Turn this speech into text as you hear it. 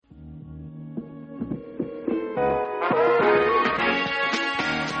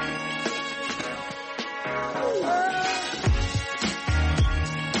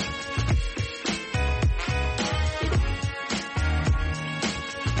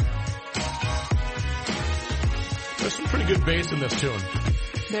Pretty good bass in this tune.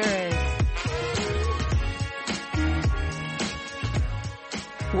 There is.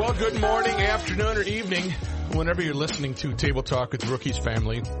 Well, good morning, afternoon, or evening, whenever you're listening to Table Talk with Rookies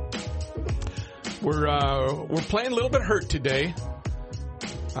Family. We're playing a little bit hurt today.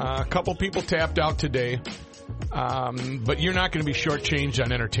 A couple people tapped out today. But you're not going to be shortchanged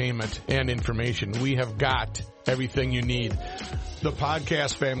on entertainment and information. We have got everything you need. The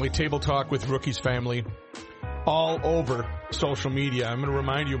podcast family, Table Talk with Rookies Family, all over social media. I'm going to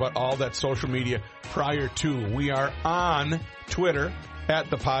remind you about all that social media prior to. We are on Twitter at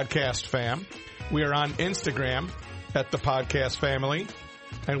The Podcast Fam. We are on Instagram at The Podcast Family.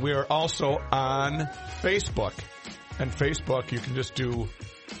 And we are also on Facebook. And Facebook, you can just do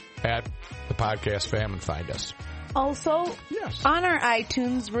at The Podcast Fam and find us. Also, yes, on our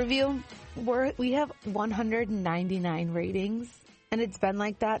iTunes review, we have 199 ratings, and it's been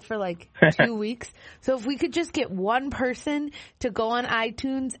like that for like 2 weeks. So if we could just get one person to go on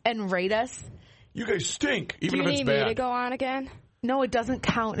iTunes and rate us. You guys stink, even if it's bad. Do you need me to go on again? No, it doesn't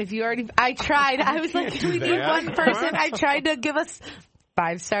count. If you already, I tried. I was like, we need one person. I tried to give us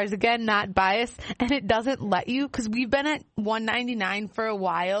 5 stars again, not biased, and it doesn't let you because we've been at 199 for a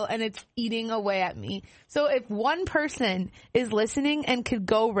while and it's eating away at me. So if one person is listening and could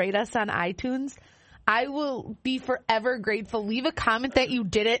go rate us on iTunes, I will be forever grateful. Leave a comment that you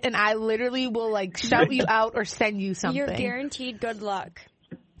did it and I literally will like shout you out or send you something. You're guaranteed good luck.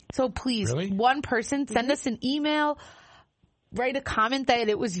 So please, one person, send us an email, write a comment that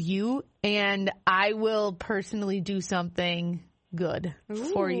it was you, and I will personally do something good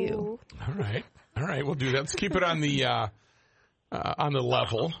for you. All right, we'll do that. Let's keep it on the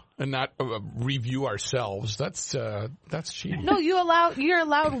level and not review ourselves. That's cheating. No, you're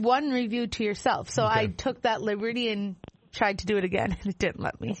allowed one review to yourself. So okay. I took that liberty and tried to do it again, and it didn't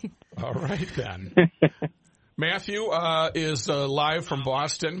let me. All right then. Matthew is live from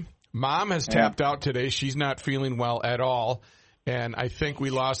Boston. Mom has tapped out today. She's not feeling well at all, and I think we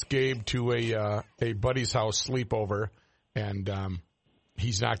lost Gabe to a buddy's house sleepover. And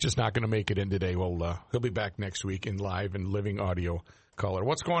he's not going to make it in today. Well, he'll be back next week in live and living audio color.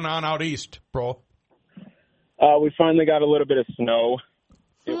 What's going on out east, bro? We finally got a little bit of snow.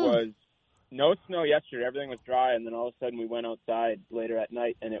 It was no snow yesterday. Everything was dry, and then all of a sudden we went outside later at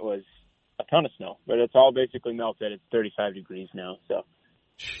night, and it was a ton of snow. But it's all basically melted. It's 35 degrees now, so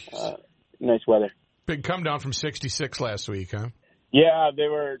nice weather. Big come down from 66 last week, huh? Yeah,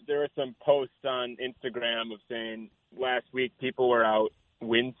 there were some posts on Instagram of saying last week people were out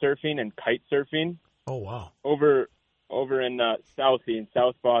windsurfing and kite surfing. Oh, wow. Over in Southie, in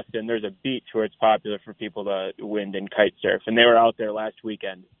South Boston, there's a beach where it's popular for people to wind and kite surf, and they were out there last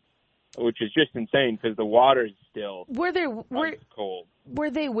weekend, which is just insane because the water's still cold.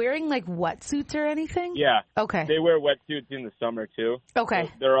 Were they wearing, like, wetsuits or anything? Yeah. Okay. They wear wetsuits in the summer, too. Okay.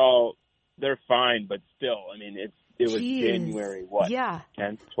 So they're fine, but still, I mean, it was January, what? Yeah.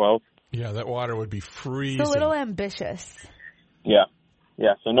 10th, 12th? Yeah, that water would be freezing. It's a little ambitious. Yeah.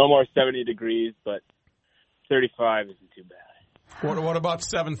 Yeah, so no more 70 degrees, but 35 isn't too bad. What about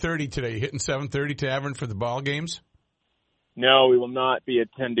 7:30 today? You hitting 7:30 Tavern for the ball games? No, we will not be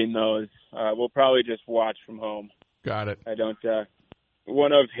attending those. We'll probably just watch from home. Got it. I don't.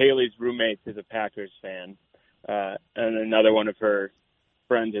 One of Haley's roommates is a Packers fan, and another one of her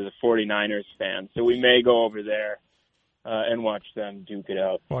friends is a 49ers fan. So we may go over there and watch them duke it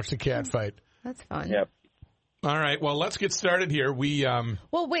out. Watch the cat fight. That's fun. Yep. All right. Well, let's get started here.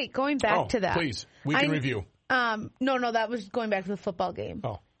 Well, wait. Going back to that, please. We can review. No, that was going back to the football game.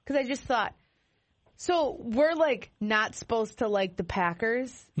 Oh, because I just thought. So we're like not supposed to like the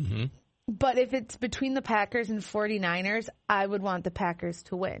Packers, but if it's between the Packers and 49ers, I would want the Packers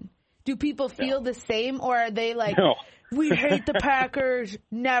to win. Do people feel the same, or are they like, we hate the Packers?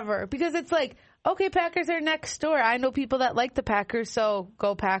 Never. Because it's like, okay, Packers are next door. I know people that like the Packers, so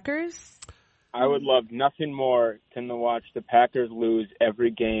go Packers. I would love nothing more than to watch the Packers lose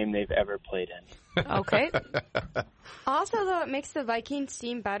every game they've ever played in. Okay. Also, though, it makes the Vikings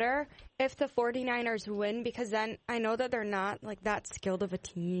team better if the 49ers win, because then I know that they're not like that skilled of a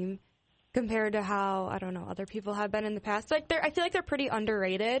team compared to how, I don't know, other people have been in the past. Like I feel like they're pretty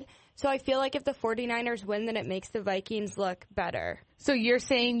underrated. So I feel like if the 49ers win, then it makes the Vikings look better. So you're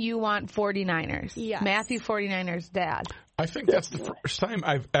saying you want 49ers? Yes. Matthew 49ers dad. I think that's the first time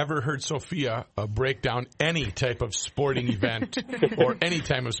I've ever heard Sophia break down any type of sporting event or any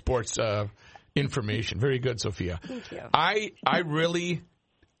type of sports information. Very good, Sophia. Thank you. I really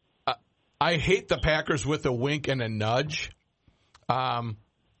I hate the Packers with a wink and a nudge.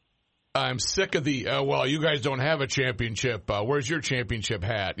 I'm sick of the, well, you guys don't have a championship. Where's your championship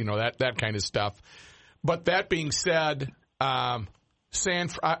hat? You know, that kind of stuff. But that being said, I'm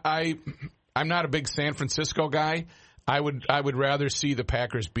not a big San Francisco guy. I would rather see the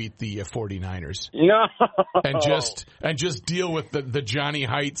Packers beat the 49ers. No. And just deal with the Johnny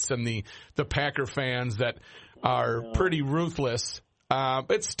Heights and the Packer fans that are pretty ruthless.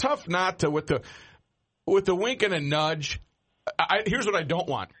 It's tough not to with the wink and a nudge. Here's what I don't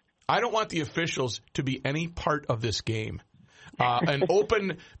want. I don't want the officials to be any part of this game. And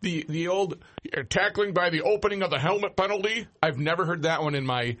open the old tackling by the opening of the helmet penalty. I've never heard that one in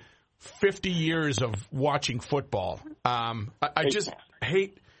my 50 years of watching football. I just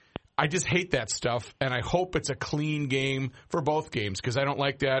hate that stuff, and I hope it's a clean game for both games because I don't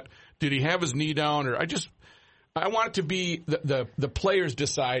like that. Did he have his knee down? Or I want it to be the players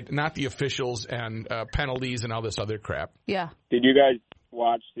decide, not the officials and penalties and all this other crap. Yeah. Did you guys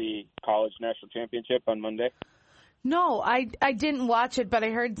watch the college national championship on Monday? No, I didn't watch it, but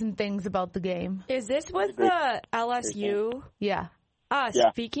I heard some things about the game. Is this with the LSU? Yeah.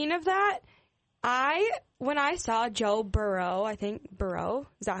 Speaking of that, when I saw Joe Burrow, I think Burrow,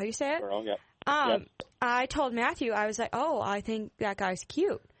 is that how you say it? Burrow, yeah. Yep. I told Matthew, I was like, oh, I think that guy's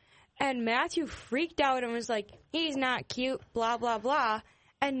cute. And Matthew freaked out and was like, he's not cute, blah, blah, blah.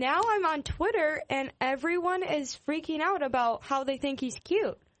 And now I'm on Twitter, and everyone is freaking out about how they think he's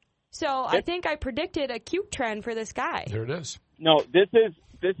cute. So I think I predicted a cute trend for this guy. There it is. No, this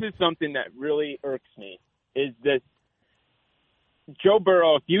is something that really irks me, is this Joe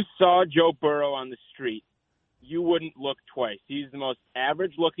Burrow. If you saw Joe Burrow on the street, you wouldn't look twice. He's the most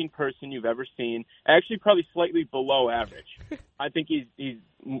average-looking person you've ever seen. Actually, probably slightly below average. I think he's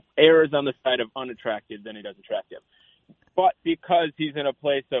errs on the side of unattractive than he does attractive. But because he's in a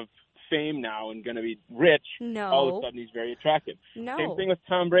place of fame now and going to be rich, all of a sudden he's very attractive. No. Same thing with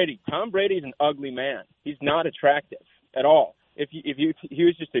Tom Brady. Tom Brady's an ugly man. He's not attractive at all. If he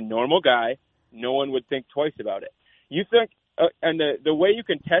was just a normal guy, no one would think twice about it. You think, and the way you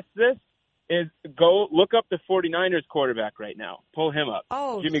can test this is go look up the 49ers quarterback right now. Pull him up.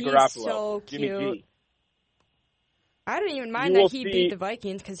 Oh, Jimmy he's Garoppolo, so cute. Jimmy G. I don't even mind that he beat the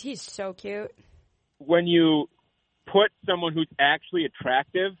Vikings because he's so cute. When you put someone who's actually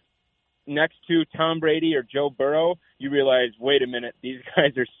attractive next to Tom Brady or Joe Burrow, you realize, wait a minute, these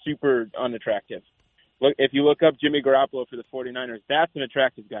guys are super unattractive. Look, if you look up Jimmy Garoppolo for the 49ers, that's an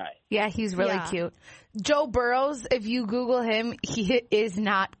attractive guy. Yeah, he's really cute. Joe Burrows, if you Google him, he is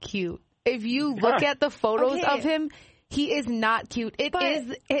not cute. If you look at the photos of him, he is not cute. It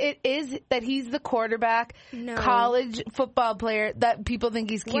is that he's the quarterback, college football player that people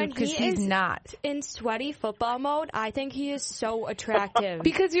think he's cute because he's not. In sweaty football mode, I think he is so attractive.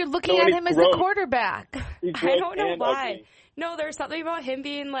 Because you're looking at him as a quarterback. I don't know why. Ugly. No, there's something about him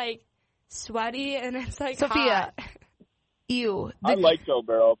being like sweaty and it's like Sophia, hot. Ew. I like Joe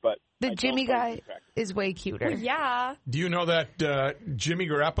Burrow, but the Jimmy guy is way cuter. Well, yeah. Do you know that Jimmy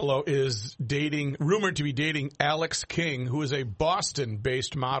Garoppolo is rumored to be dating Alex King, who is a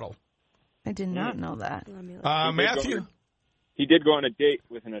Boston-based model? I did not know that. Matthew? He did go on a date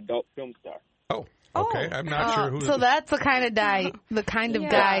with an adult film star. Oh, okay. I'm not sure who. So that's the kind of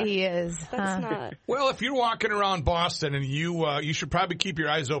guy he is. That's not. Well, if you're walking around Boston and you should probably keep your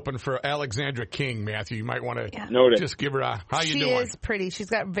eyes open for Alexandra King, Matthew. You might want to just give her a how you doing. She is pretty. She's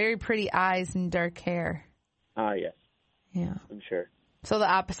got very pretty eyes and dark hair. Yes. Yeah. I'm sure. So the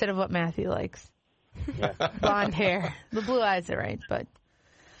opposite of what Matthew likes. Yeah. Blonde hair. The blue eyes are right, but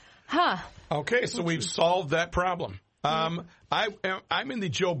Okay, so we've solved that problem. I'm in the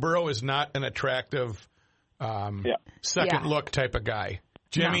Joe Burrow is not an attractive second look type of guy.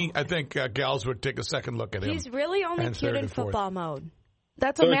 Jimmy, I think gals would take a second look at him. He's really only cute in football mode.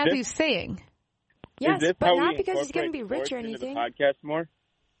 That's what Matthew's saying. Yes, but not because he's going to be rich or anything. The podcast more?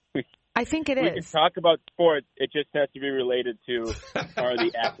 I think it is. We can talk about sports. It just has to be related to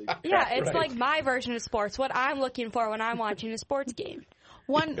the athletes. Yeah, it's like my version of sports, what I'm looking for when I'm watching a sports game.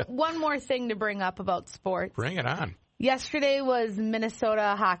 One more thing to bring up about sports. Bring it on. Yesterday was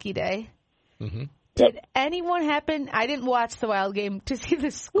Minnesota Hockey Day. Mm-hmm. Did anyone happen? I didn't watch the Wild game to see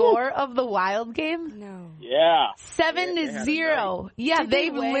the score of the Wild game. No. Yeah. 7-0. Yeah,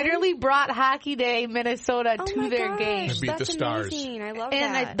 they've literally brought Hockey Day Minnesota to their game. They beat the Stars. Amazing. I love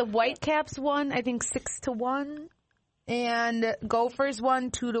that. And the Whitecaps won, I think 6-1. And Gophers won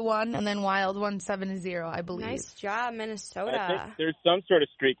 2-1, and then Wild won 7-0, I believe. Nice job, Minnesota. I think there's some sort of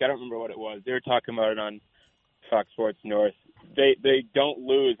streak. I don't remember what it was. They were talking about it on Fox Sports North. They don't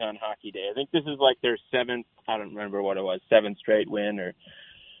lose on Hockey Day. I think this is like their seventh, I don't remember what it was, 7th straight win or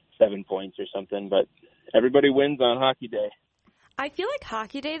 7 points or something, but everybody wins on Hockey Day. I feel like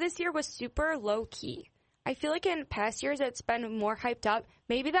Hockey Day this year was super low-key. I feel like in past years it's been more hyped up.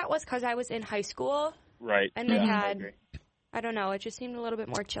 Maybe that was because I was in high school, Right. And they had, I don't know, it just seemed a little bit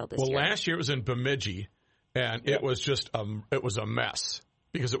more chill this year. Well, last year it was in Bemidji, and it was just it was a mess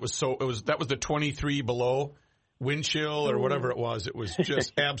because that was the 23 below wind chill or whatever it was. It was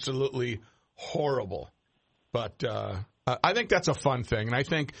just absolutely horrible. But I think that's a fun thing, and I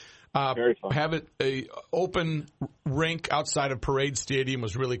think Very fun. have it a open rink outside of Parade Stadium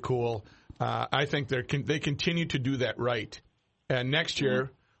was really cool. I think they continue to do that right. And next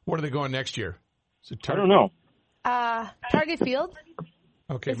year, what are they going next year? I don't know. Target Field?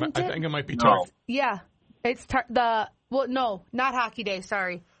 Okay, Isn't I it? think it might be No. Target. Yeah. It's no, not Hockey Day,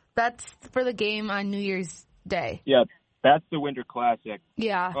 sorry. That's for the game on New Year's Day. Yeah, that's the Winter Classic.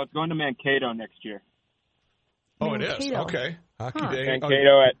 Yeah. Well, it's going to Mankato next year. Oh, it is? Mankato. Okay. Hockey Huh. Day.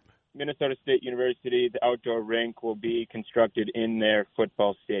 Mankato at Minnesota State University, the outdoor rink will be constructed in their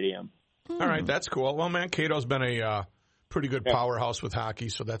football stadium. All right, that's cool. Well, Mankato's been a pretty good powerhouse with hockey,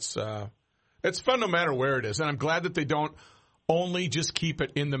 so that's it's fun no matter where it is. And I'm glad that they don't only just keep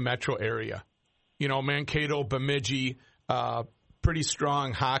it in the metro area. You know, Mankato, Bemidji, pretty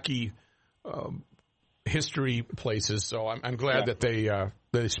strong hockey history places. So I'm glad that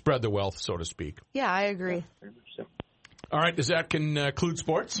they spread the wealth, so to speak. Yeah, I agree. Very much so. All right, does that conclude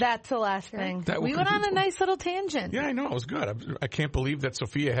sports? That's the last thing. That will We went on a conclude nice little tangent. Yeah, I know. It was good. I can't believe that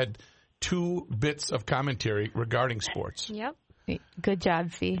Sophia had 2 bits of commentary regarding sports. Yep. Good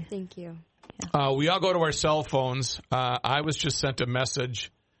job, Fee. Thank you. We all go to our cell phones. I was just sent a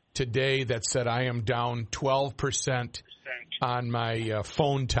message today that said I am down 12% on my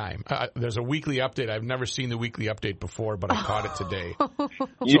phone time. There's a weekly update. I've never seen the weekly update before, but I caught it today.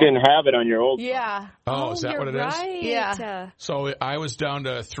 You didn't have it on your old Yeah. Oh, is that you're what it is? right. Yeah. So I was down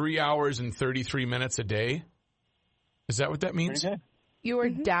to 3 hours and 33 minutes a day. Is that what that means? Pretty good. You were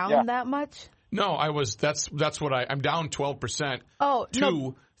down Yeah. that much? No, I was. That's what I'm down 12% Oh, to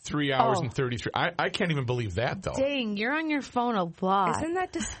no. 3 hours Oh. and 33. I can't even believe that though. Dang, you're on your phone a lot. Isn't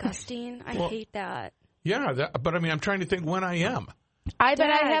that disgusting? I hate that. Yeah, but I mean, I'm trying to think when I am. I bet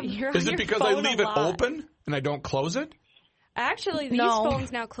Dad, I have. you're Is on it your because I phone a leave it lot. open and I don't close it? Actually, these No.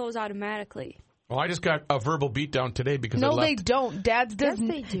 phones now close automatically. Well, I just got a verbal beatdown today because I No, left. they don't. Dad's doesn't.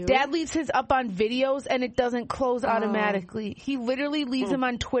 they do. Dad leaves his up on videos and it doesn't close automatically. He literally leaves them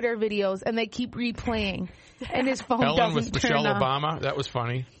on Twitter videos and they keep replaying, and his phone Ellen doesn't with turn Michelle on. Obama. That was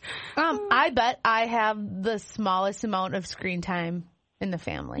funny. I bet I have the smallest amount of screen time in the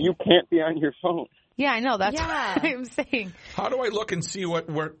family. You can't be on your phone. Yeah, I know. That's Yeah. what I'm saying. How do I look and see what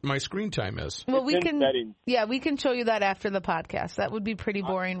my screen time is? Well, we in can. settings. Yeah, we can show you that after the podcast. That would be pretty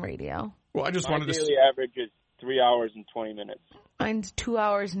boring radio. Well, I just My wanted to. daily average is 3 hours and 20 minutes. Mine's 2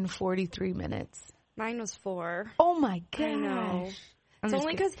 hours and 43 minutes. Mine was 4. Oh my gosh! I know. I'm It's just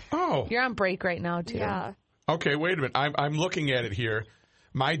only kidding. because, Oh, You're on break right now too. yeah. okay. Wait a minute. I'm looking at it here.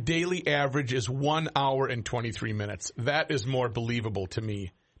 My daily average is 1 hour and 23 minutes. That is more believable to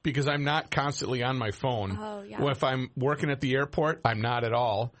me because I'm not constantly on my phone. Oh, yeah. Well, if I'm working at the airport, I'm not at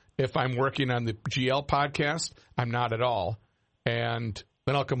all. If I'm working on the GL podcast, I'm not at all. And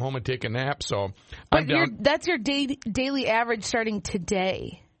then I'll come home and take a nap. So I'm But down that's your daily average starting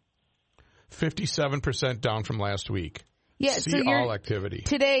today. 57% down from last week. Yeah, See so you're all activity.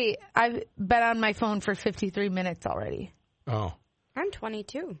 today. I've been on my phone for 53 minutes already. Oh, I'm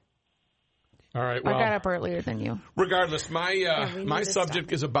 22. all right. I got Well, up earlier than you. regardless, we my need to subject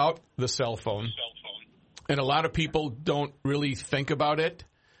stop. is about the cell phone, and a lot of people don't really think about it.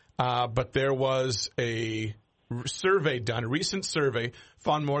 But there was a survey done, a recent survey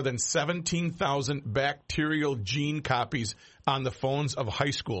found more than 17,000 bacterial gene copies on the phones of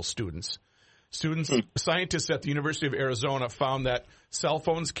high school students. Scientists at the University of Arizona found that cell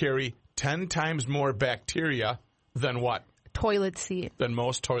phones carry 10 times more bacteria than what? Toilet seat. Than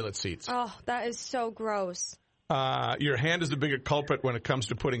most toilet seats. Oh, that is so gross. Your hand is the bigger culprit when it comes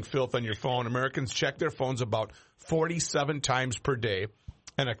to putting filth on your phone. Americans check their phones about 47 times per day.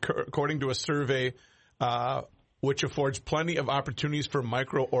 And according to a survey which affords plenty of opportunities for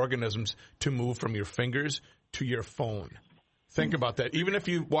microorganisms to move from your fingers to your phone. Think about that. Even if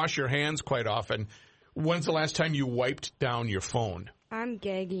you wash your hands quite often, when's the last time you wiped down your phone? I'm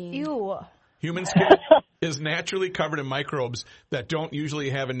gagging. Ew. Human skin is naturally covered in microbes that don't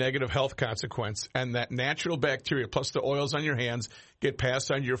usually have a negative health consequence, and that natural bacteria plus the oils on your hands get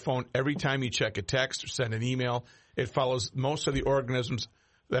passed on your phone every time you check a text or send an email. It follows most of the organisms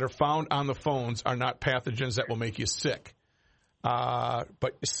that are found on the phones are not pathogens that will make you sick. But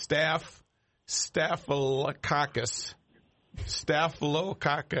Staphylococcus,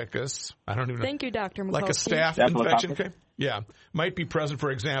 I don't even know. Thank you, Dr. Mikulski. Like a staph Staphylococcus? infection? Okay. Yeah. Might be present,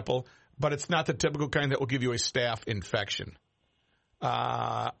 for example, but it's not the typical kind that will give you a staph infection.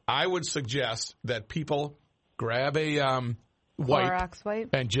 I would suggest that people grab a wipe Clorox wipe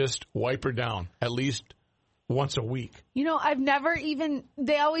and just wipe her down at least once a week. You know, I've never even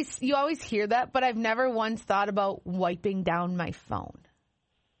you always hear that, but I've never once thought about wiping down my phone.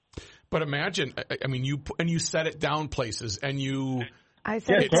 But imagine, I mean, you set it down places and you. I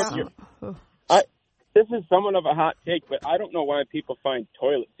set it down. This is somewhat of a hot take, but I don't know why people find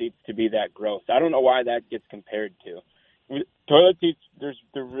toilet seats to be that gross. I don't know why that gets compared to. Toilet seats, there's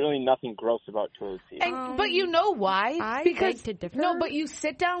really nothing gross about toilet seats. But you know why? I because beg to differ. No, but you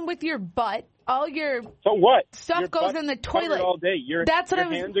sit down with your butt, all your So what? stuff Your goes butt's in the covered toilet. all day. That's what your I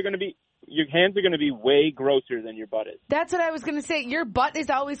was. hands are going to be. Your hands are going to be way grosser than your butt is. That's what I was going to say. Your butt is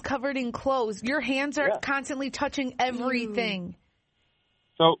always covered in clothes. Your hands are constantly touching everything.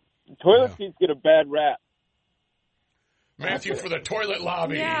 So toilet seats get a bad rap. Matthew for the toilet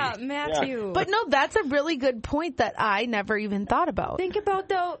lobby. Yeah, Matthew. But no, that's a really good point that I never even thought about. Think about,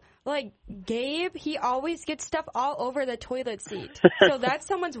 though, like Gabe, he always gets stuff all over the toilet seat. So that's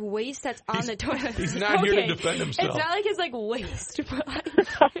someone's waste that's on the toilet. He's not here to defend himself. It's not like his like waste, but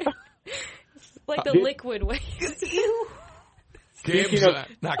it's like the liquid waste. Gabe's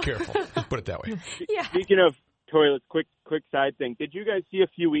not careful. Let's put it that way. Yeah. Speaking of toilets, quick side thing. Did you guys see a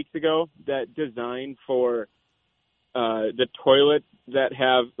few weeks ago that design for the toilets that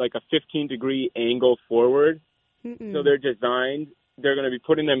have like a 15-degree angle forward? So they're designed. They're going to be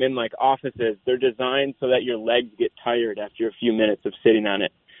putting them in like offices. They're designed so that your legs get tired after a few minutes of sitting on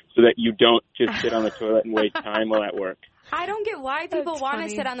it, so that you don't just sit on the toilet and waste time while at work. I don't get why people want to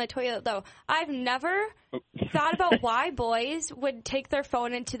sit on the toilet, though. I've never thought about why boys would take their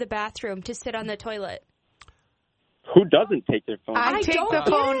phone into the bathroom to sit on the toilet. Who doesn't take their phone? I take don't the get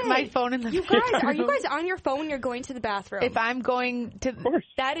phone, it. my phone in the You guys, bathroom. are you guys on your phone when you're going to the bathroom? If I'm going to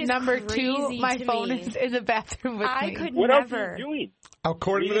that is number crazy 2, my to phone me. is in the bathroom with I me. could What never. else are you doing?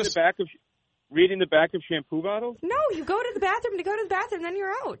 According to this, Reading the back of shampoo bottles? No, you go to the bathroom to go to the bathroom, then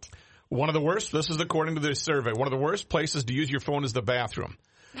you're out. one of the worst, this is according to this survey, one of the worst places to use your phone is the bathroom.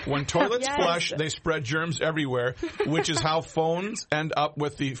 When toilets Yes. flush, they spread germs everywhere, which is how phones end up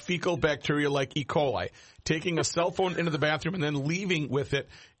with the fecal bacteria like E. coli. Taking a cell phone into the bathroom and then leaving with it,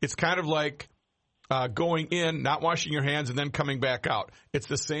 it's kind of like going in, not washing your hands, and then coming back out. It's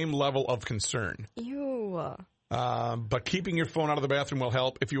the same level of concern. Ew. But keeping your phone out of the bathroom will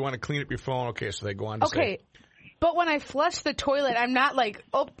help. If you want to clean up your phone, okay, so they go on to say. But when I flush the toilet, I'm not like,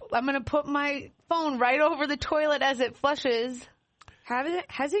 I'm going to put my phone right over the toilet as it flushes.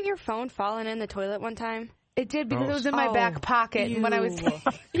 Hasn't your phone fallen in the toilet one time? It did because it was in my back pocket. And when I was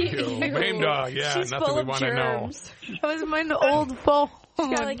Lame dog, yeah, She's nothing full we of want to know. germs. That was my old phone. She's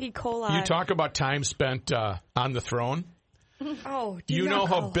got like E. coli. You talk about time spent on the throne. Oh, You know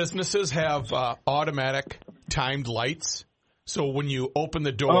how businesses have automatic timed lights? So when you open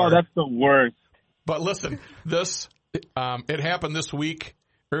the door... Oh, that's the worst. But listen, this it happened this week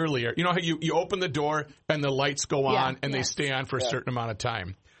earlier. You know how you open the door and the lights go on and they stay on for a certain amount of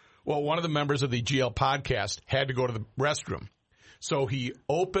time? Well, one of the members of the GL podcast had to go to the restroom. So he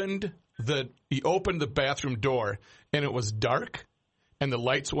opened the bathroom door and it was dark and the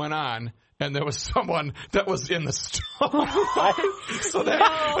lights went on. And there was someone that was in the stall. So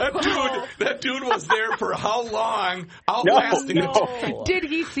that dude was there for how long? Outlasting it. Did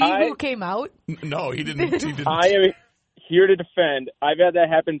he see who came out? No, he didn't. I am here to defend. I've had that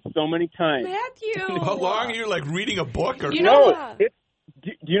happen so many times. Matthew. How long are you like reading a book? Or Do you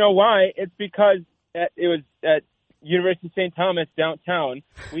know why? It's because it was at University of St. Thomas downtown.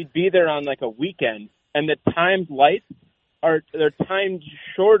 We'd be there on like a weekend, and the timed lights they're timed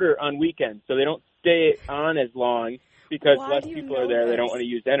shorter on weekends, so they don't stay on as long because less people are there. They don't want to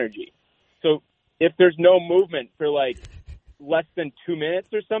use energy. So if there's no movement for like less than 2 minutes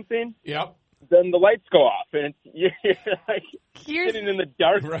or something, then the lights go off, and you're like sitting in the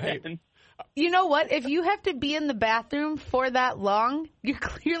dark. Right. You know what? If you have to be in the bathroom for that long, you're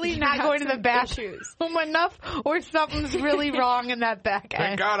clearly not going to the bathroom enough, or something's really wrong in that back end.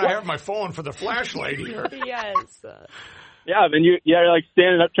 Thank God I have my phone for the flashlight here. Yes. Yeah, then you're like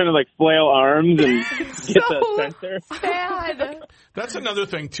standing up trying to like flail arms and get the sensor. Sad. That's another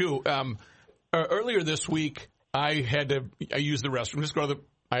thing too. Earlier this week, I used the restroom.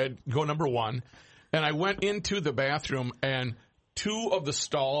 I had go number 1, and I went into the bathroom and 2 of the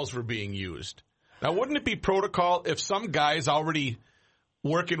stalls were being used. Now, wouldn't it be protocol if some guy's already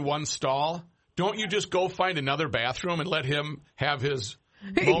working one stall? Don't you just go find another bathroom and let him have his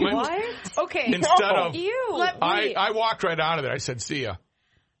moment? What? Okay. Instead of, I walked right out of there. I said, see ya.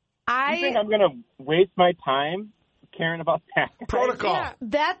 You think I'm going to waste my time caring about that? Protocol.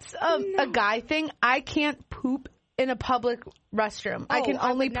 That's a guy thing. I can't poop in a public restroom. I can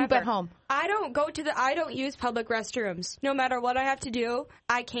only poop at home. I don't use public restrooms. No matter what I have to do,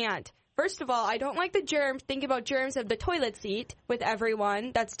 I can't. First of all, I don't like the germs. Think about germs of the toilet seat with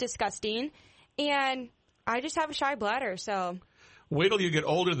everyone. That's disgusting. And I just have a shy bladder, so. Wait till you get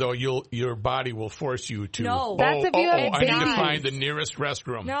older, though. Your body will force you to. No, that's if you have I need to find the nearest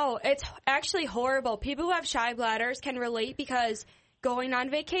restroom. No, it's actually horrible. People who have shy bladders can relate because going on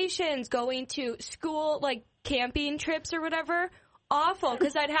vacations, going to school, like camping trips or whatever, awful.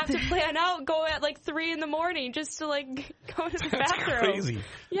 Because I'd have to plan out, go at like 3 a.m. just to like go to the bathroom. That's crazy.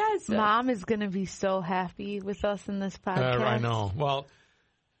 Yes, Mom is gonna be so happy with us in this podcast. I know. Well,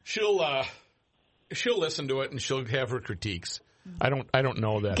 she'll listen to it and she'll have her critiques. I don't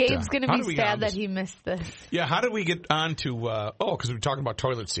know that. Gabe's going to be sad that he missed this. Yeah, how did we get on to, because we were talking about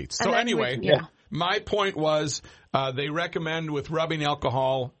toilet seats. So anyway, my point was they recommend with rubbing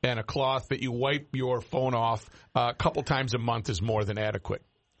alcohol and a cloth that you wipe your phone off a couple times a month is more than adequate.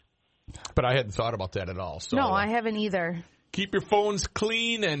 But I hadn't thought about that at all. So, no, I haven't either. Keep your phones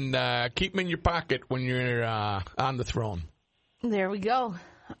clean and keep them in your pocket when you're on the throne. There we go.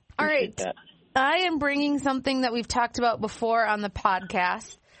 All right. I am bringing something that we've talked about before on the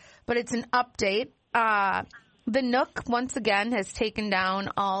podcast, but it's an update. The Nook, once again, has taken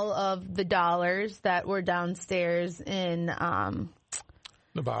down all of the dollars that were downstairs in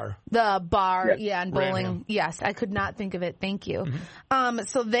the bar. The bar, yes. And bowling. Random. Yes, I could not think of it. Thank you. Mm-hmm.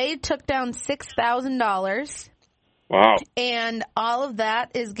 So they took down $6,000. Wow. And all of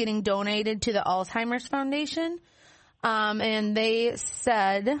that is getting donated to the Alzheimer's Foundation. And they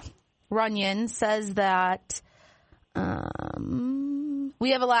said... Runyon says that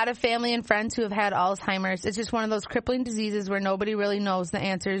we have a lot of family and friends who have had Alzheimer's. It's just one of those crippling diseases where nobody really knows the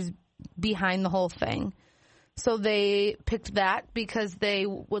answers behind the whole thing. So they picked that because they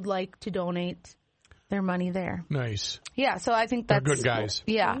would like to donate their money there. Nice. Yeah, so I think that's... They're good guys.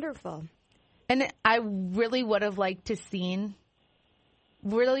 Yeah. Wonderful. And I really would have liked to have seen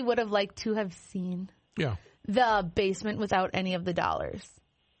the basement without any of the dollars.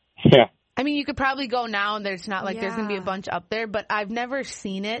 Yeah. I mean, you could probably go now and there's not like there's going to be a bunch up there, but I've never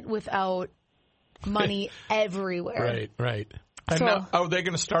seen it without money everywhere. Right. And So- now, are they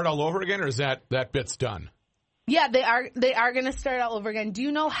going to start all over again, or is that bit's done? Yeah, they are going to start all over again. Do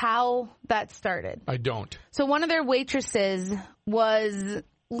you know how that started? I don't. So one of their waitresses was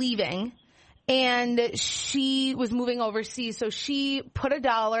leaving and she was moving overseas. So she put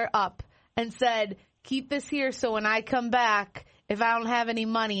 $1 up and said, keep this here so when I come back, if I don't have any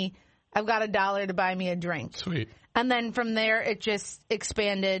money, I've got $1 to buy me a drink. Sweet. And then from there, it just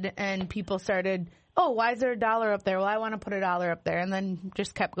expanded and people started, oh, why is there $1 up there? Well, I want to put $1 up there. And then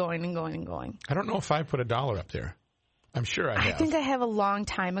just kept going and going and going. I don't know if I put $1 up there. I'm sure I have. I think I have a long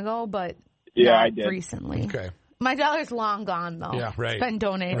time ago, but Yeah, not I did. recently. Okay. My $1's long gone, though. Yeah, right. It's been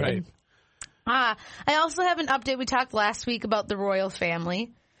donated. Right. I also have an update. We talked last week about the royal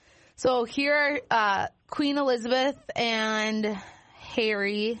family. So here are Queen Elizabeth and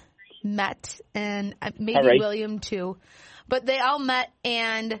Harry met, and maybe William too. But they all met,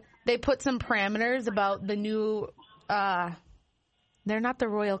 and they put some parameters about the new they're not the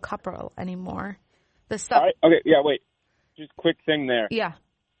royal couple anymore. The stuff. Okay, yeah, wait. Just quick thing there. Yeah.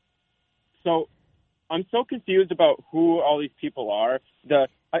 So I'm so confused about who all these people are.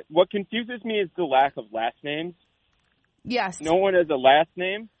 What confuses me is the lack of last names. Yes. No one has a last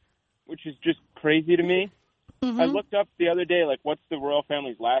name, which is just crazy to me. Mm-hmm. I looked up the other day, like, what's the royal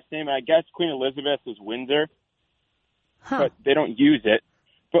family's last name? And I guess Queen Elizabeth is Windsor, but they don't use it.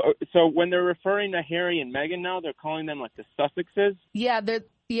 But so when they're referring to Harry and Meghan now, they're calling them like the Sussexes. Yeah, the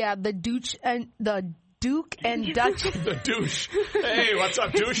Duke and Duchess. The douche. Hey, what's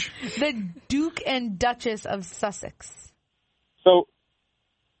up, douche? The Duke and Duchess of Sussex. So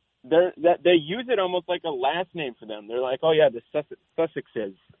they use it almost like a last name for them. They're like, oh yeah, the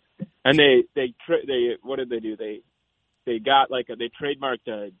Sussexes, and they what did they do? They got they trademarked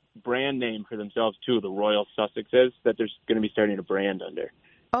a brand name for themselves too, the Royal Sussexes, that they're going to be starting a brand under.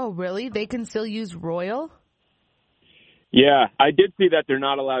 Oh, really? They can still use royal? Yeah, I did see that they're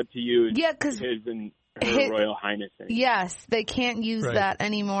not allowed to use his and her Royal Highness name. Yes, they can't use that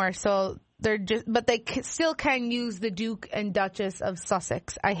anymore. So but they still can use the Duke and Duchess of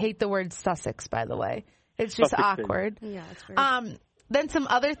Sussex. I hate the word Sussex, by the way. It's just awkward. Yeah, it's weird. Then some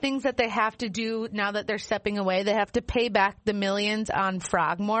other things that they have to do now that they're stepping away, they have to pay back the millions on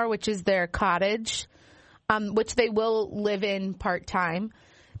Frogmore, which is their cottage, which they will live in part-time.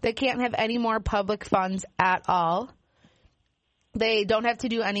 They can't have any more public funds at all. They don't have to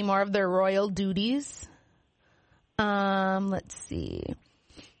do any more of their royal duties. Let's see.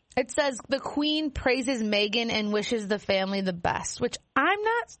 It says the Queen praises Meghan and wishes the family the best, which I'm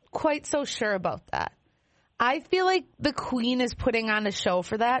not quite so sure about that. I feel like the Queen is putting on a show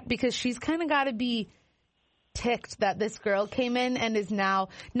for that because she's kind of got to be ticked that this girl came in and is now,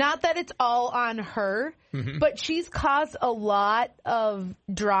 not that it's all on her, but she's caused a lot of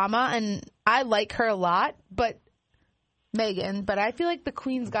drama, and I like her a lot, Meghan, but I feel like the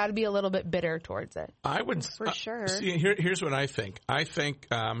Queen's got to be a little bit bitter towards it. I would for sure. See, here's what I think. I think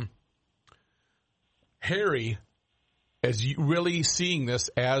Harry is really seeing this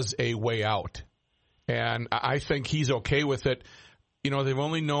as a way out, and I think he's okay with it. You know, they've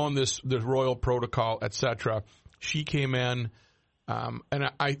only known the royal protocol, etc. She came in,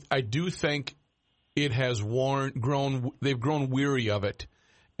 and I do think it has they've grown weary of it,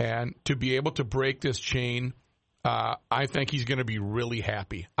 and to be able to break this chain. I think he's going to be really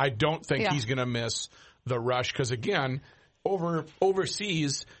happy. I don't think he's going to miss the rush because, again,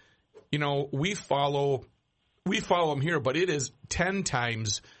 overseas, you know, we follow him here, but it is 10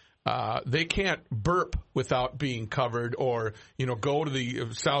 times. They can't burp without being covered, or you know, go to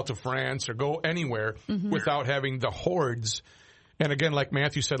the south of France or go anywhere without having the hordes. And again, like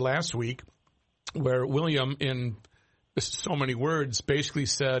Matthew said last week, where William, in so many words, basically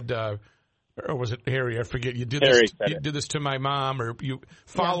said. Or was it Harry? I forget. You did this to my mom, or you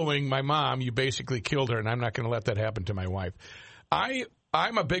following my mom. You basically killed her, and I'm not going to let that happen to my wife.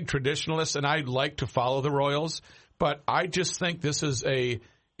 I'm a big traditionalist, and I like to follow the royals, but I just think this is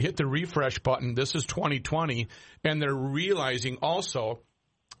hit the refresh button. This is 2020, and they're realizing also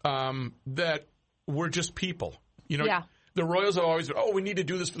that we're just people. You know, the royals have always we need to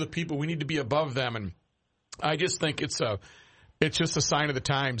do this for the people. We need to be above them, and I just think it's just a sign of the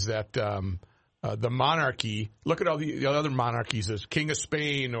times that the monarchy, look at all the other monarchies, as King of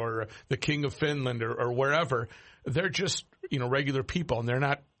Spain or the King of Finland or wherever, they're just, you know, regular people, and they're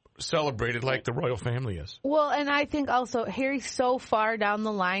not celebrated like the royal family is. Well, and I think also Harry's so far down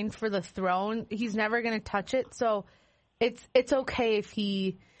the line for the throne, he's never going to touch it. So it's okay if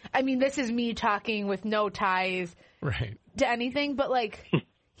he, I mean, this is me talking with no ties to anything, but like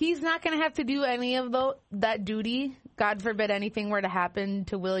he's not going to have to do any of that duty. God forbid anything were to happen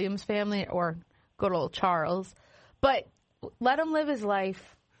to William's family or good old Charles. But let him live his life.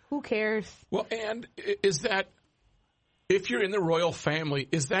 Who cares? Well, and is that, if you're in the royal family,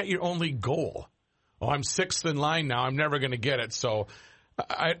 is that your only goal? Oh, I'm sixth in line now. I'm never going to get it. So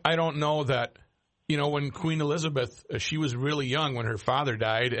I don't know that, you know, when Queen Elizabeth, she was really young when her father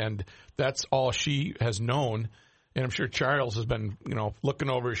died, and that's all she has known. And I'm sure Charles has been, you know, looking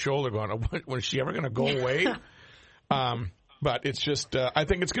over his shoulder going, when is she ever going to go away? But it's just, I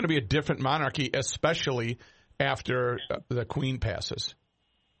think it's going to be a different monarchy, especially after the Queen passes.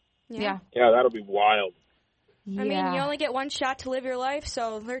 Yeah, that'll be wild. I mean, you only get one shot to live your life,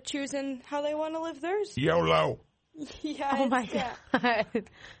 so they're choosing how they want to live theirs. YOLO. Yeah. Oh, my God.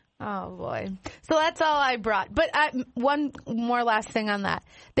 Oh, boy. So that's all I brought. But one more last thing on that.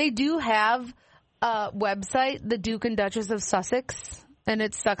 They do have a website, the Duke and Duchess of Sussex, and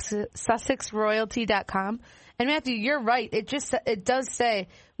it's sussexroyalty.com. And Matthew, you're right. It does say,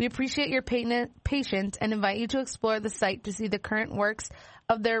 we appreciate your patience and invite you to explore the site to see the current works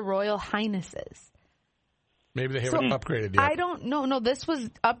of their royal highnesses. Maybe they haven't upgraded yet. I don't know. No, this was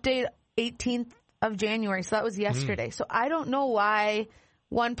update 18th of January, so that was yesterday. So I don't know why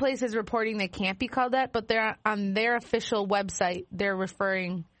one place is reporting they can't be called that, but they're on their official website, they're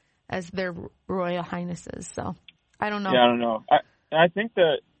referring as their royal highnesses. So I don't know. Yeah, I don't know. I think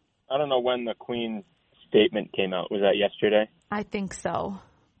that, I don't know when the Queen's statement came out. Was that yesterday? I think so.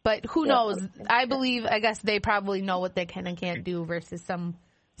 But who knows? I guess they probably know what they can and can't do versus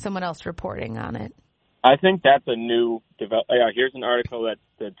someone else reporting on it. I think that's a new here's an article that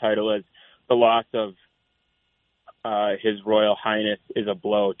the title is "The Loss of His Royal Highness is a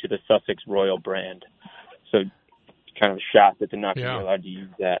Blow to the Sussex Royal Brand." So kind of shocked that they're not going to be allowed to use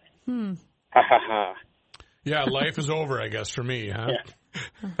that. Ha ha ha. Yeah, life is over, I guess, for me, huh? Yeah.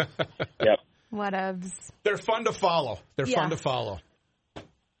 Yep. Whatevs. They're fun to follow. Fun to follow.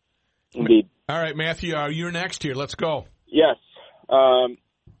 Indeed. All right, Matthew, you're next here. Let's go. Yes.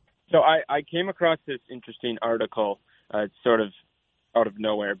 So I came across this interesting article. It's sort of out of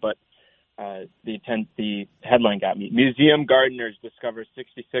nowhere, but the headline got me. Museum gardeners discover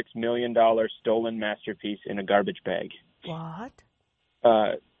 $66 million stolen masterpiece in a garbage bag. What?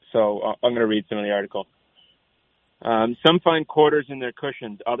 So I'm going to read some of the article. Some find quarters in their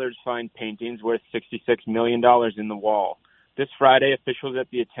cushions. Others find paintings worth $66 million in the wall. This Friday, officials at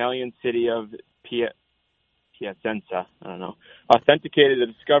the Italian city of Piacenza, authenticated a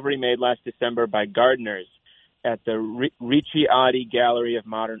discovery made last December by gardeners at the Ricciati Gallery of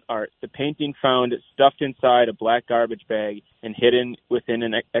Modern Art. The painting found stuffed inside a black garbage bag and hidden within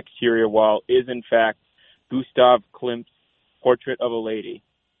an exterior wall is, in fact, Gustav Klimt's Portrait of a Lady,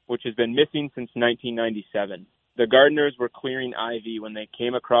 which has been missing since 1997. The gardeners were clearing ivy when they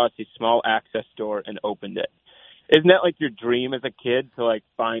came across a small access door and opened it. Isn't that like your dream as a kid to like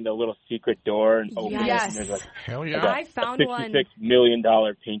find a little secret door and open it? And there's like, hell yeah! I found one. $66 million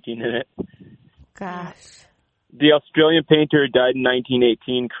painting in it. Gosh. The Australian painter who died in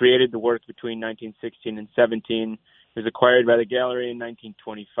 1918 created the work between 1916 and 17. It was acquired by the gallery in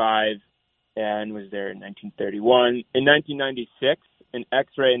 1925 and was there in 1931. In 1996, an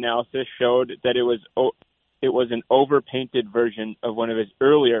X-ray analysis showed that it was an overpainted version of one of his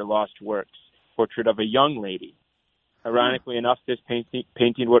earlier lost works, Portrait of a Young Lady. Ironically enough, this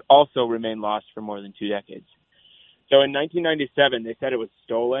painting would also remain lost for more than 2 decades. So in 1997, they said it was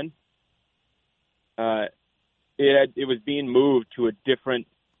stolen. It was being moved to a different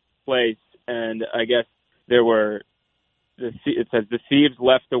place, and I guess it says the thieves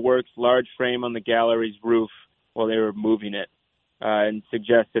left the work's large frame on the gallery's roof while they were moving it, and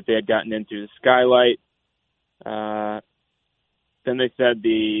suggest that they had gotten in through the skylight. Then they said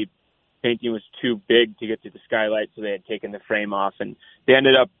the painting was too big to get to the skylight, so they had taken the frame off, and they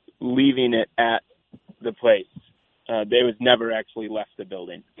ended up leaving it at the place. They was never actually left the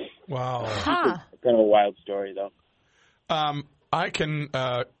building. Wow. Huh. Kind of a wild story, though. I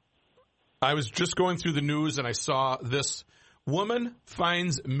was just going through the news, and I saw this woman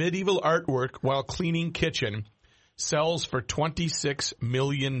finds medieval artwork while cleaning kitchen, sells for $26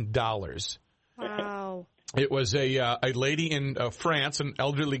 million. Wow. It was a lady in France, an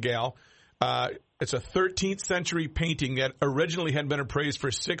elderly gal. It's a 13th century painting that originally had been appraised for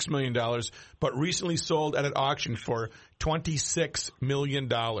 $6 million, but recently sold at an auction for $26 million.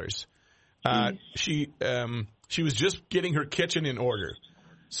 She was just getting her kitchen in order.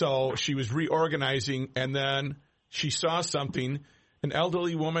 So she was reorganizing, and then she saw something. An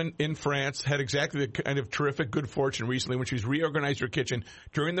elderly woman in France had exactly the kind of terrific good fortune recently when she was reorganized her kitchen.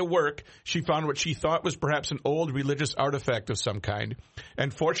 During the work, she found what she thought was perhaps an old religious artifact of some kind.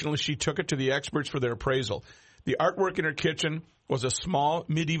 And fortunately, she took it to the experts for their appraisal. The artwork in her kitchen was a small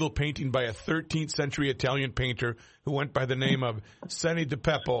medieval painting by a 13th century Italian painter who went by the name of Seni di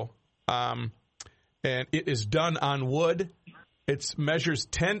Peppo. And it is done on wood. It measures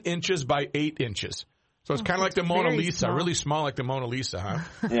 10 inches by 8 inches. So it's kind of like the Mona Lisa, small. Really small like the Mona Lisa, huh?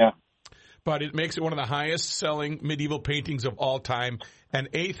 Yeah. But it makes it one of the highest-selling medieval paintings of all time, and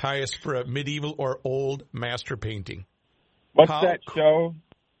 8th highest for a medieval or old master painting. What's that show?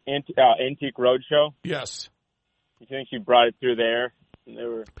 Antique Roadshow? Yes. You think she brought it through there? And they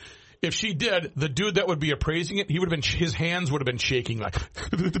were... If she did, the dude that would be appraising it, his hands would have been shaking like.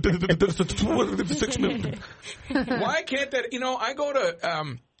 $6 million. Why can't that? I go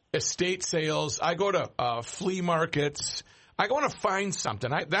to estate sales. I go to flea markets. I want to find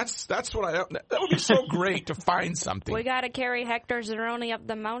something. That's what that would be so great to find something. We got to carry Hector Zeroni up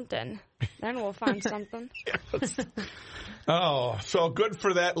the mountain. Then we'll find something. Yes. Oh, so good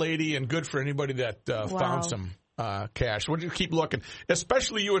for that lady and good for anybody that found some cash. Why don't you keep looking?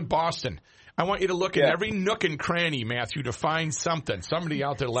 Especially you in Boston. I want you to look in every nook and cranny, Matthew, to find something. Somebody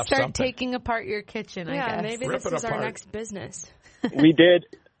out there left something. Start taking apart your kitchen, I guess. Maybe this is our next business. We did.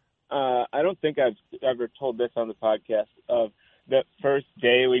 I don't think I've ever told this on the podcast. Of the first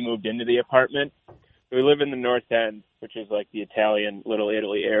day we moved into the apartment, we live in the North End, which is like the Italian Little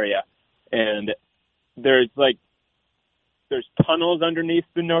Italy area, and there's tunnels underneath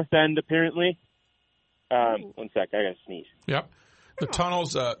the North End apparently. One sec, I gotta sneeze. Yep, the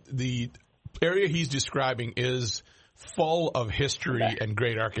tunnels. The area he's describing is full of history and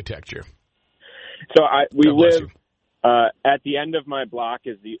great architecture. So we live. At the end of my block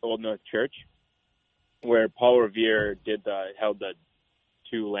is the Old North Church, where Paul Revere held the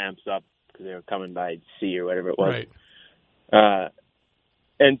 2 lamps up because they were coming by sea or whatever it was. Right.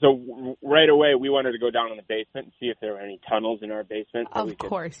 And so right away we wanted to go down in the basement and see if there were any tunnels in our basement. So of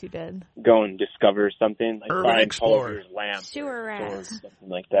course you did. Go and discover something. Like Urban find Explorer. Paul Revere's lamp. Sewer rats. Something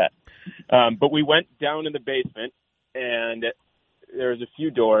like that. But we went down in the basement and there was a few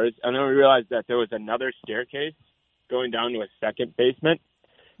doors. And then we realized that there was another staircase going down to a second basement.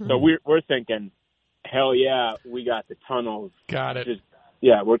 So we're thinking, hell yeah, we got the tunnels. Got it.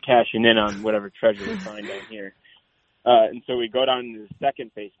 We're cashing in on whatever treasure we find down here. And so we go down to the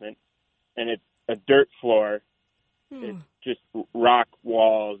second basement, and it's a dirt floor. It's just rock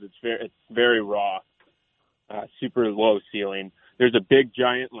walls. It's very raw, super low ceiling. There's a big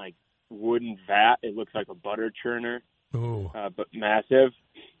giant like wooden vat. It looks like a butter churner, but massive.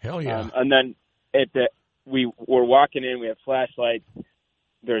 Hell yeah! And then we were walking in. We have flashlights.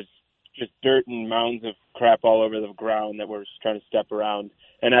 There's just dirt and mounds of crap all over the ground that we're just trying to step around.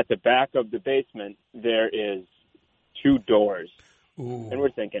 And at the back of the basement, there is 2 doors. Ooh. And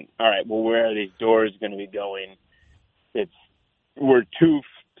we're thinking, all right, well, where are these doors going to be going? We're 2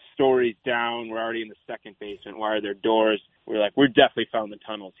 stories down. We're already in the second basement. Why are there doors? We're like, we've definitely found the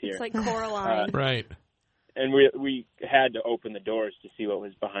tunnels here. It's like Coraline. Right. And we had to open the doors to see what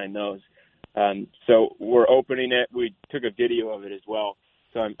was behind those. So we're opening it. We took a video of it as well.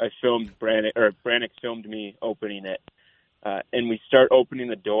 So I filmed Brannick filmed me opening it. And we start opening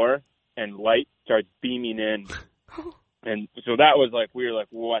the door, and light starts beaming in. And so that was like, we were like,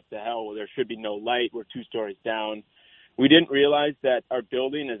 what the hell? Well, there should be no light. We're 2 stories down. We didn't realize that our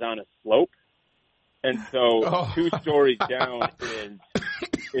building is on a slope. And so 2 stories down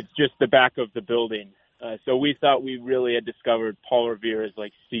it's just the back of the building. So we thought we really had discovered Paul Revere's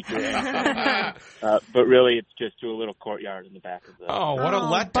like secret entrance. But really it's just to a little courtyard in the back of the what a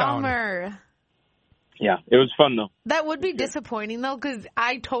letdown. Bummer. Yeah, it was fun though. That would be disappointing though, because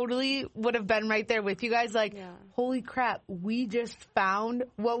I totally would have been right there with you guys. Like, holy crap, we just found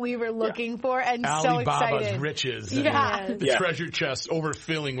what we were looking for, and so Alibaba's excited. riches. Yeah. The treasure chest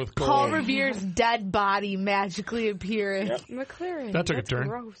overfilling with gold. Paul Revere's dead body magically appearing. Yep. McLaren. That took That's a turn.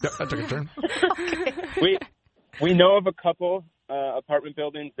 Gross. That took a turn. We know of a couple apartment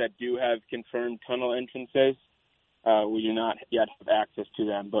buildings that do have confirmed tunnel entrances. We do not yet have access to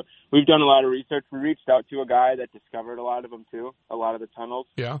them, but we've done a lot of research. We reached out to a guy that discovered a lot of them too, a lot of the tunnels.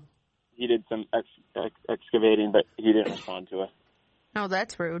 Yeah. He did some excavating, but he didn't respond to us. Oh,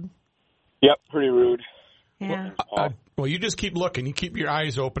 that's rude. Yep, pretty rude. Yeah. Well, you just keep looking. You keep your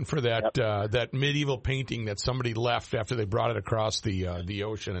eyes open for that that medieval painting that somebody left after they brought it across the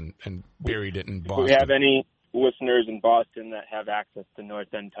ocean and buried it in Boston. If we have any listeners in Boston that have access to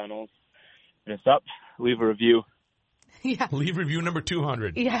North End tunnels, hit us up. Leave a review. Yeah. Leave review number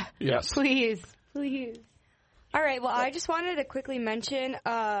 200. Yeah. Yes. Please. All right. Well, I just wanted to quickly mention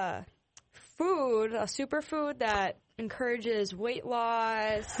a superfood that encourages weight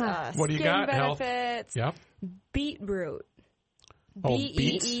loss, What do you skin got? benefits. Yep. Beetroot. Oh,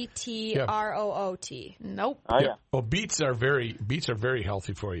 beets? Beetroot. Nope. Oh, yeah. Well, beets are very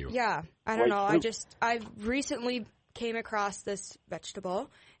healthy for you. Yeah. I don't White know. fruit. I've recently came across this vegetable,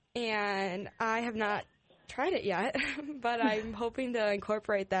 and I have not tried it yet, but I'm hoping to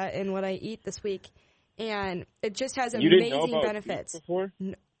incorporate that in what I eat this week. And it just has You didn't know amazing about benefits. beets before?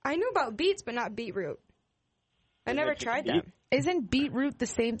 I knew about beets, but not beetroot. I never tried them. Isn't beetroot the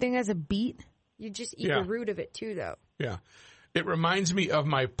same thing as a beet? You just eat the root of it too, though. Yeah. It reminds me of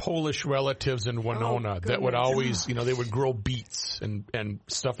my Polish relatives in Winona that would always, they would grow beets and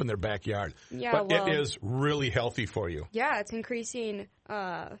stuff in their backyard. Yeah, but well, it is really healthy for you. Yeah, it's increasing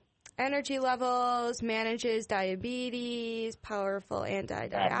energy levels, manages diabetes, powerful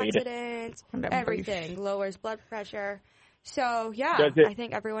antioxidants, everything, lowers blood pressure. So, yeah, I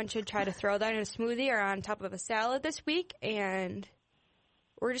think everyone should try to throw that in a smoothie or on top of a salad this week, and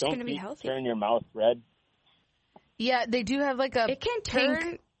we're just going to be healthy. Turn your mouth red. Yeah, they do have like a It can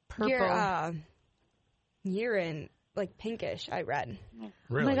turn purple. your urine like pinkish, I read.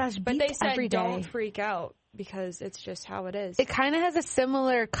 Really? Oh my gosh, But beets they said every day. don't freak out because it's just how it is. It kind of has a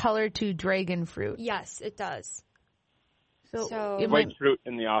similar color to dragon fruit. Yes, it does. So it White fruit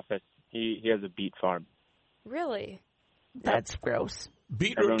in the office. He has a beet farm. Really? that's gross.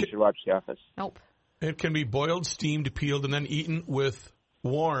 Everyone should watch The Office. Nope. It can be boiled, steamed, peeled, and then eaten with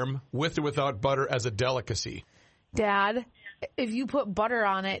or without butter as a delicacy. Dad, if you put butter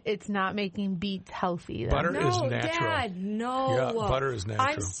on it, it's not making beets healthy. Then. Butter is natural. Dad, no. Yeah, butter is natural.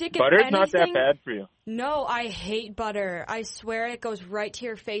 I'm sick of Butter's anything. not that bad for you. No, I hate butter. I swear it goes right to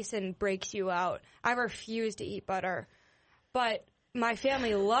your face and breaks you out. I refuse to eat butter. But my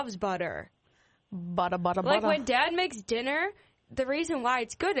family loves butter. Butter. Like when Dad makes dinner, the reason why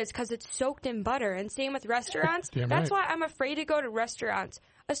it's good is because it's soaked in butter. And same with restaurants. Damn That's right. why I'm afraid to go to restaurants,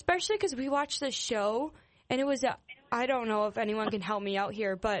 especially because we watched this show, and it was I don't know if anyone can help me out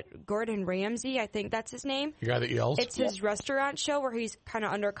here, but Gordon Ramsay, I think that's his name. The guy that yells? It's his restaurant show where he's kind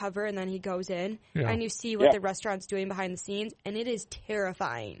of undercover and then he goes in and you see what Yeah. the restaurant's doing behind the scenes, and it is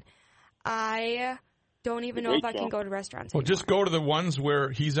terrifying. I don't even know if I can go to restaurants Well, anymore. just go to the ones where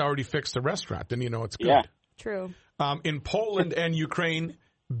he's already fixed the restaurant. Then you know it's good. Yeah. True. In Poland and Ukraine,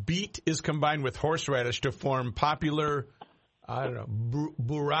 beet is combined with horseradish to form popular,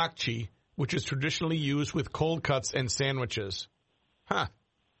 burakchi, which is traditionally used with cold cuts and sandwiches. Huh.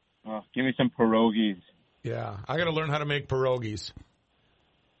 Oh, give me some pierogies. Yeah. I got to learn how to make pierogies.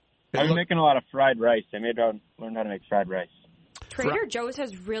 I've been making a lot of fried rice. I learned how to make fried rice. Trader Joe's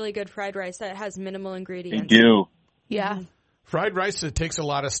has really good fried rice that has minimal They ingredients. do. Yeah. Fried rice, it takes a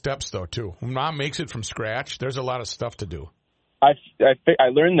lot of steps, though, too. When Mom makes it from scratch, there's a lot of stuff to do. I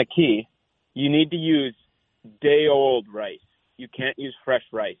learned the key. You need to use day-old rice. You can't use fresh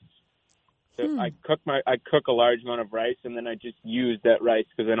rice. So I cook a large amount of rice, and then I just use that rice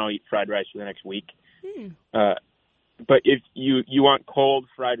because then I'll eat fried rice for the next week. But if you want cold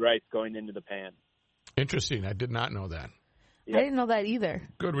fried rice going into the pan. Interesting. I did not know that. Yep. I didn't know that either.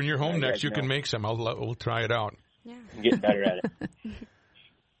 Good. When you're home next, you know. can make some. We'll try it out. Yeah. I'm getting better at it.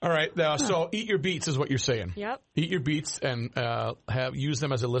 All right. So eat your beets is what you're saying. Yep. Eat your beets and use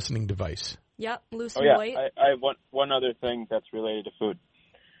them as a listening device. Yep. Loose Oh and yeah, white. I have one other thing that's related to food.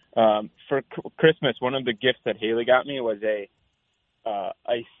 For Christmas, one of the gifts that Haley got me was a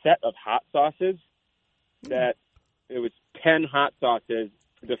set of hot sauces. That it was 10 hot sauces,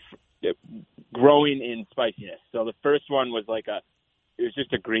 growing in spiciness. So the first one was it was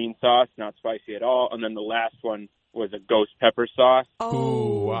just a green sauce, not spicy at all, and then the last one was a ghost pepper sauce.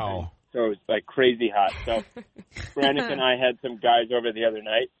 Ooh, wow. So it was like crazy hot. So Brandon and I had some guys over the other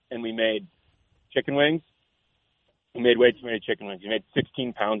night, and we made chicken wings. We made way too many chicken wings. We made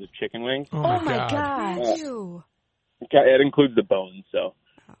 16 pounds of chicken wings. Oh my gosh. Ew. It includes the bones. So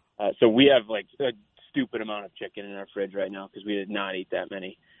we have like a stupid amount of chicken in our fridge right now because we did not eat that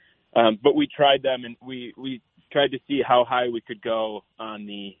many. But we tried them, and we tried to see how high we could go on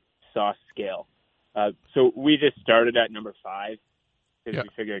the sauce scale. So we just started at number 5 because we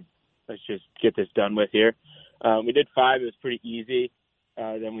figured, let's just get this done with here. We did 5. It was pretty easy.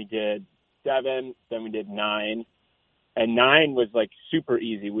 Then we did 7. Then we did 9. And 9 was like super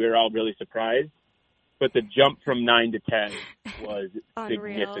easy. We were all really surprised. But the jump from 9 to 10 was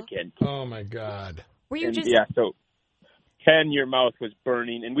significant. Oh, my God. Were you just... Yeah, so 10, your mouth was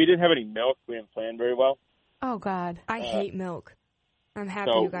burning. And we didn't have any milk. We didn't plan very well. Oh, God. I hate milk. I'm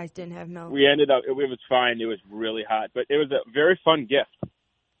happy you guys didn't have milk. We ended up, it was fine. It was really hot. But it was a very fun gift.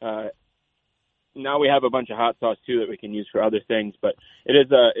 Now we have a bunch of hot sauce, too, that we can use for other things. But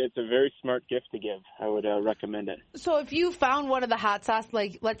it's a very smart gift to give. I would recommend it. So if you found one of the hot sauce,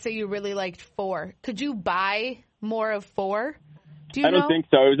 like let's say you really liked 4, could you buy more of 4? Do you know? I don't think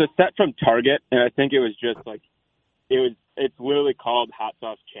so. It was a set from Target, and I think it was just like, it's literally called Hot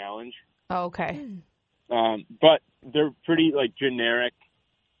Sauce Challenge. Oh, okay. But they're pretty like generic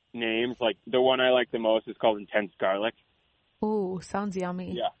names. Like the one I like the most is called Intense Garlic. Ooh, sounds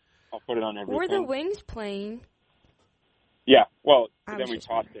yummy. Yeah, I'll put it on everything. Were the wings plain? Yeah, well, then we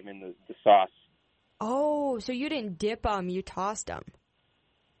tossed them in the sauce. Oh, so you didn't dip them, you tossed them.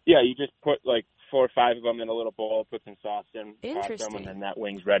 Yeah, you just put like 4 or 5 of them in a little bowl, put some sauce in, toss them, and then that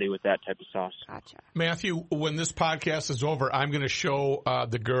wing's ready with that type of sauce. Gotcha. Matthew, when this podcast is over, I'm going to show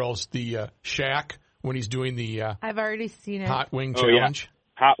the girls the Shaq when he's doing the I've already seen it. hot wing challenge.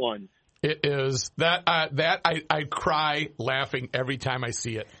 Yeah. Hot ones. It is that I cry laughing every time I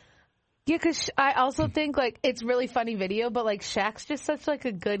see it. Yeah, because I also think, like, it's really funny video, but, like, Shaq's just such, like,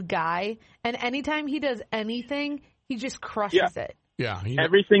 a good guy. And anytime he does anything, he just crushes it. Yeah.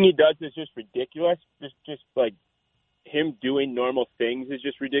 Everything he does is just ridiculous. Just like him doing normal things is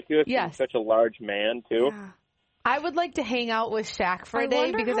just ridiculous. Yes. He's such a large man, too. Yeah. I would like to hang out with Shaq for a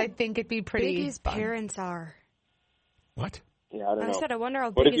day because I think it'd be pretty big his fun. parents are. What? Yeah, I don't know. I said I wonder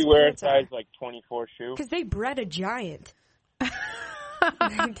how What big if his you wear a parents are. size like 24 shoe? Because they bred a giant.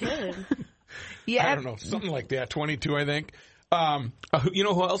 They did. Yeah. I don't know. Something like that. 22, I think. You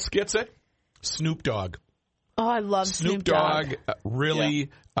know who else gets it? Snoop Dogg. Oh, I love Snoop Dogg.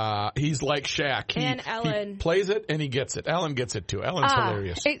 Really, he's like Shaq. And Ellen. He plays it and he gets it. Ellen gets it too. Ellen's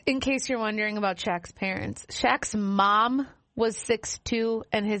hilarious. In case you're wondering about Shaq's parents, Shaq's mom was 6'2"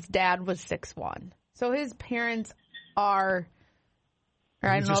 and his dad was 6'1". So his parents are, or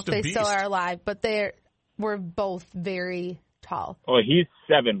I don't know if they still are alive, but they were both very tall. Oh, he's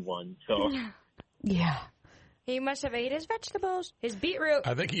 7'1", so. Yeah. He must have ate his vegetables, his beetroot.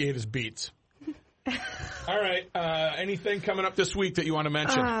 I think he ate his beets. All right. Anything coming up this week that you want to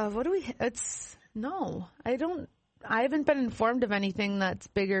mention? What do we? No, I don't. I haven't been informed of anything that's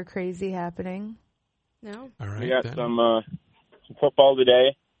big or crazy happening. No. All right. We got some football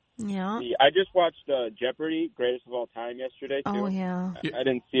today. Yeah. I just watched Jeopardy, Greatest of All Time, yesterday, too. Oh, yeah. I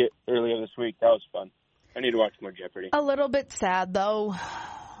didn't see it earlier this week. That was fun. I need to watch more Jeopardy. A little bit sad, though.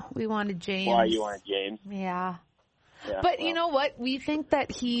 We wanted James. Why you wanted James? Yeah. But you know what? We think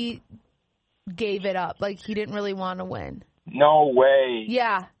that he gave it up. Like, he didn't really want to win. No way.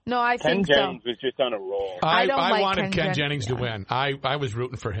 Yeah. No, I think Ken Jennings was just on a roll. I don't like wanted Ken Ken Jennings to win. I was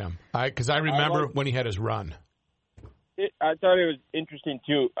rooting for him. Because I remember when he had his run. I thought it was interesting,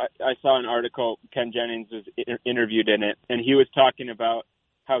 too. I saw an article, Ken Jennings was interviewed in it, and he was talking about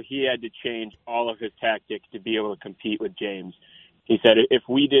how he had to change all of his tactics to be able to compete with James. He said if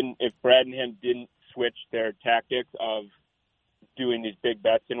Brad and him didn't switch their tactics of doing these big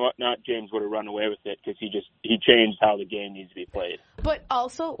bets and whatnot, James would have run away with it because he changed how the game needs to be played. But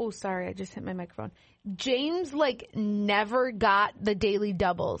also, sorry, I just hit my microphone. James never got the daily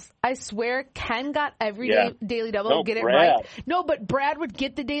doubles. I swear, Ken got every daily double, get it right. No, but Brad would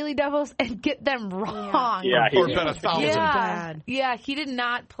get the daily doubles and get them wrong. Yeah, or bet 1,000. Yeah, he did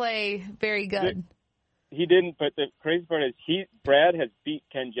not play very good. He didn't, but the crazy part is Brad has beat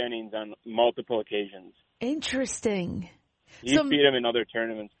Ken Jennings on multiple occasions. Interesting. He's beat him in other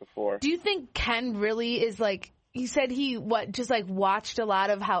tournaments before. Do you think Ken really is he said he watched a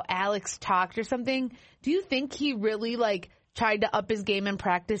lot of how Alex talked or something. Do you think he really tried to up his game and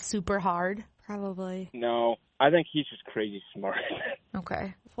practice super hard? Probably. No, I think he's just crazy smart.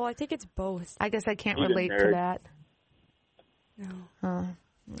 Okay. Well, I think it's both. I guess I can't relate to that. No.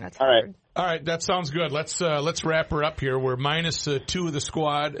 That's hard. All right, that sounds good. Let's wrap her up here. We're minus 2 of the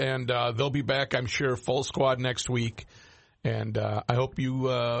squad, and they'll be back, I'm sure, full squad next week. And I hope you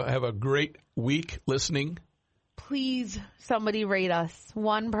have a great week listening. Please, somebody rate us.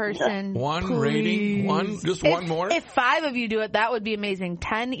 One person. One please. Rating? Just one more? If 5 of you do it, that would be amazing.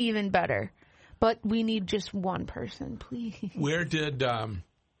 10, even better. But we need just one person, please. Where did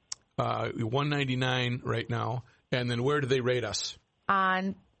 199 right now, and then where do they rate us?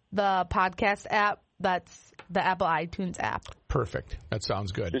 On the podcast app. That's the Apple iTunes app. Perfect. That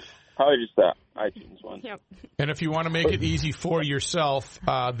sounds good. Probably just the iTunes one. Yep. And if you want to make it easy for yourself,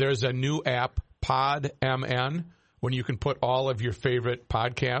 there's a new app, PodMN, when you can put all of your favorite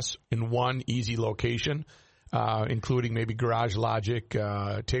podcasts in one easy location, including maybe Garage Logic,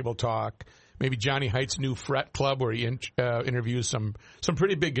 Table Talk, maybe Johnny Heights' new Fret Club, where he interviews some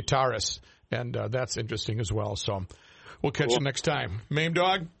pretty big guitarists, and that's interesting as well. So we'll catch you next time. Mame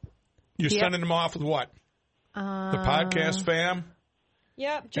Dog, you're sending them off with what? The podcast fam?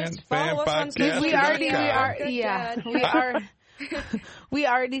 Yep, just and follow us on social media. We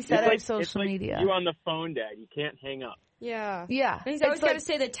already said our social media. You on the phone, Dad. You can't hang up. Yeah. Yeah. And he's always got to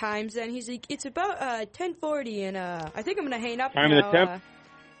say the times, and he's like, it's about 10:40, and I think I'm going to hang up time now. of the tip?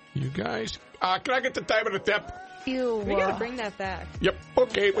 You guys, can I get the time of the tip? We got to bring that back. Yep.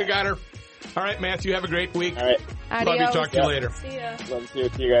 Okay, we got her. All right, Matthew, have a great week. All right. Adios. Love you. Talk to you later. See ya. Love to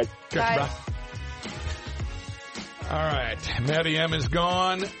see you guys. Bye. All right, Maddie M is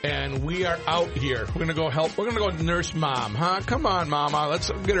gone, and we are out here. We're gonna go help. We're gonna go nurse Mom, huh? Come on, Mama.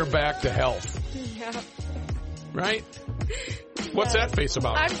 Let's get her back to health. Yeah. Right? What's that face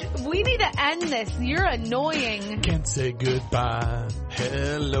about? We need to end this. You're annoying. Can't say goodbye.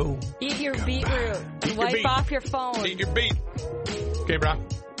 Hello. Eat your beetroot. Eat your Wipe beet. off your phone. Eat your beet. Okay, bro.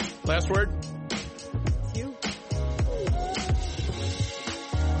 Last word?